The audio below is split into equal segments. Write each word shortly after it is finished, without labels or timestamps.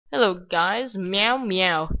Hello guys, meow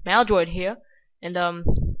meow, Maldroid here, and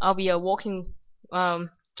I'll be walking on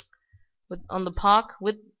the park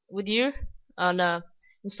with you on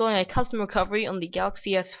installing a custom recovery on the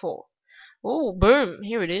Galaxy S4. Oh, boom!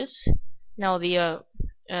 Here it is. Now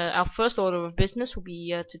our first order of business will be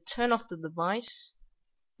to turn off the device,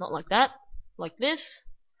 not like that, like this,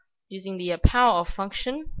 using the power off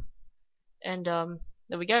function, and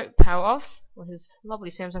there we go, power off with this lovely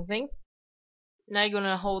Samsung thing. Now you're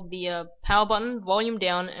gonna hold the power button, volume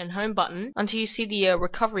down, and home button until you see the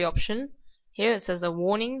recovery option. Here it says a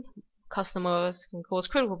warning: customers can cause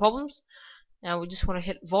critical problems. Now we just want to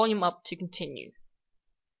hit volume up to continue.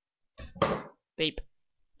 Beep.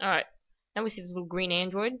 Alright. Now we see this little green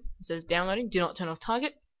Android. It says downloading. Do not turn off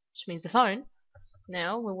target, which means the phone.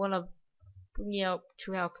 Now we want to bring you up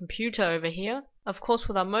to our computer over here. Of course,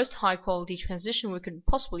 with our most high quality transition we could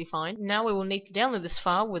possibly find. Now we will need to download this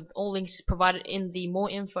file with all links provided in the more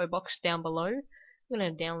info box down below. We're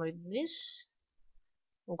going to download this.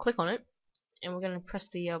 We'll click on it and we're going to press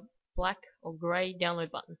the black or grey download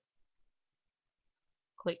button.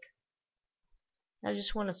 Click. I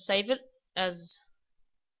just want to save it as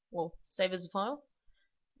save as a file.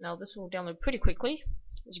 Now this will download pretty quickly,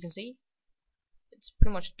 as you can see. It's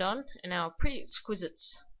pretty much done, and now pretty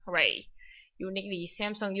exquisites. Hooray! You will need the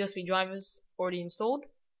Samsung USB drivers already installed,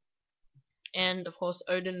 and of course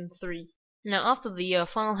Odin 3. Now after the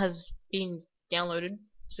file has been downloaded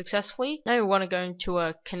successfully, now we want to go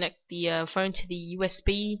to connect the phone to the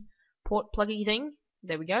USB port pluggy thing.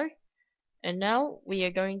 There we go. And now we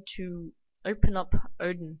are going to open up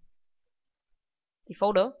Odin, the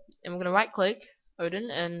folder, and we're going to right click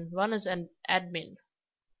Odin and run as an admin.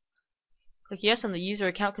 Click yes on the user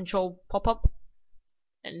account control pop-up,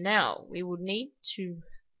 and now we would need to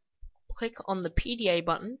click on the PDA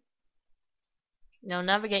button. Now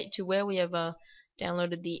navigate to where we have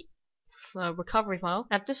downloaded the recovery file.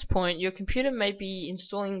 At this point your computer may be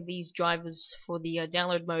installing these drivers for the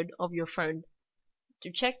download mode of your phone.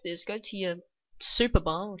 To check this, go to your super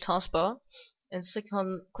bar or taskbar and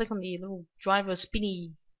click on the little driver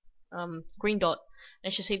spinny green dot,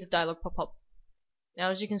 and you should see the dialog pop up. Now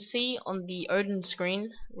as you can see on the Odin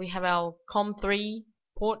screen, we have our COM3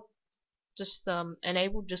 port just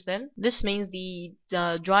enabled just then. This means the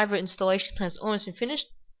driver installation has almost been finished.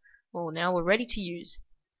 Well, now we're ready to use.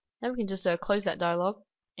 Now we can just close that dialog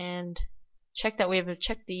and check that we have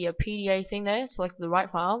checked the PDA thing there, select the right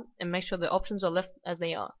file, and make sure the options are left as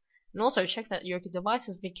they are. And also check that your device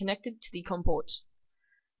has been connected to the COM ports.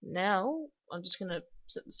 Now I'm just gonna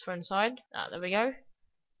set this phone aside. There we go.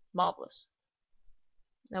 Marvelous.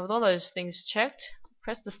 Now with all those things checked,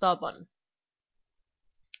 press the start button.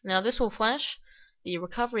 Now this will flash the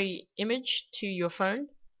recovery image to your phone.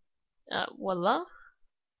 Voila.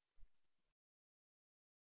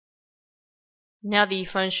 Now the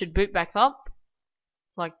phone should boot back up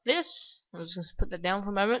like this. I'm just going to put that down for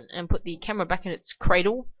a moment and put the camera back in its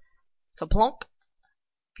cradle. Kaplonk.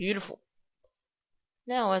 Beautiful.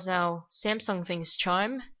 Now as our Samsung things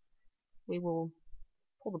chime, we will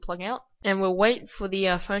pull the plug out and we'll wait for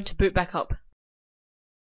the phone to boot back up.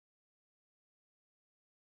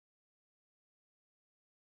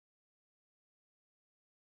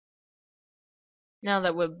 Now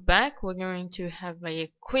that we're back, we're going to have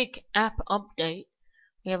a quick app update.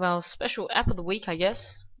 We have our special app of the week, I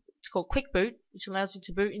guess. It's called Quick Boot, which allows you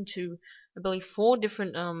to boot into, I believe, 4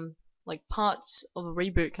 different like parts of a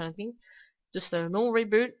reboot kind of thing. Just a normal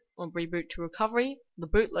reboot, or reboot to recovery, the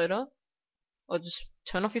bootloader, or just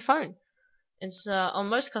turn off your phone. It's on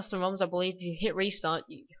most custom ROMs, I believe, if you hit restart,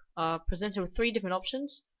 you are presented with 3 different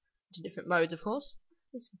options, to different modes, of course.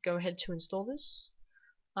 Let's go ahead to install this.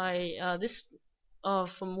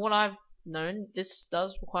 From what I've known, this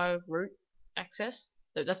does require root access,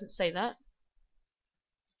 though it doesn't say that.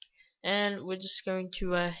 And we're just going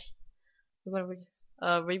to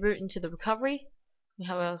reboot into the recovery. We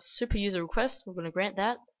have a super user request. We're going to grant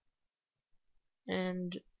that,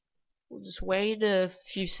 and we'll just wait a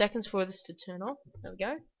few seconds for this to turn on. There we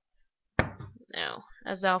go. Now,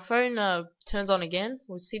 as our phone turns on again,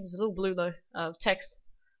 we'll see this little blue text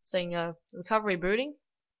saying recovery booting.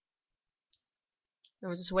 And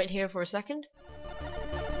we'll just wait here for a second.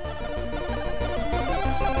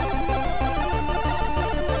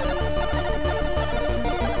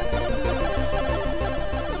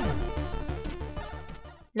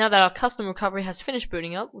 Now that our custom recovery has finished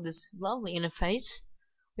booting up with this lovely interface,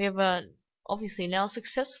 we have obviously now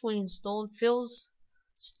successfully installed Phil's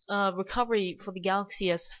recovery for the Galaxy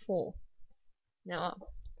S4. Now,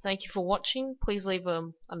 thank you for watching. Please leave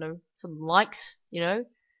some likes.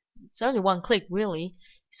 It's only one click really,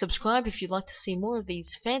 Subscribe if you'd like to see more of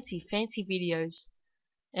these fancy videos.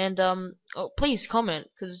 And please comment,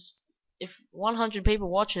 because if 100 people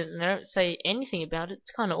watch it and they don't say anything about it,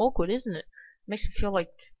 it's kind of awkward, isn't it? It makes me feel like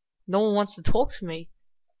no one wants to talk to me.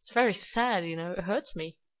 It's very sad, you know. It hurts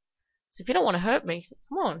me. So if you don't want to hurt me,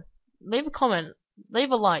 come on, leave a comment,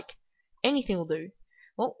 leave a like, anything will do.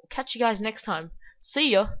 Well, catch you guys next time.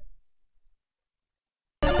 See ya.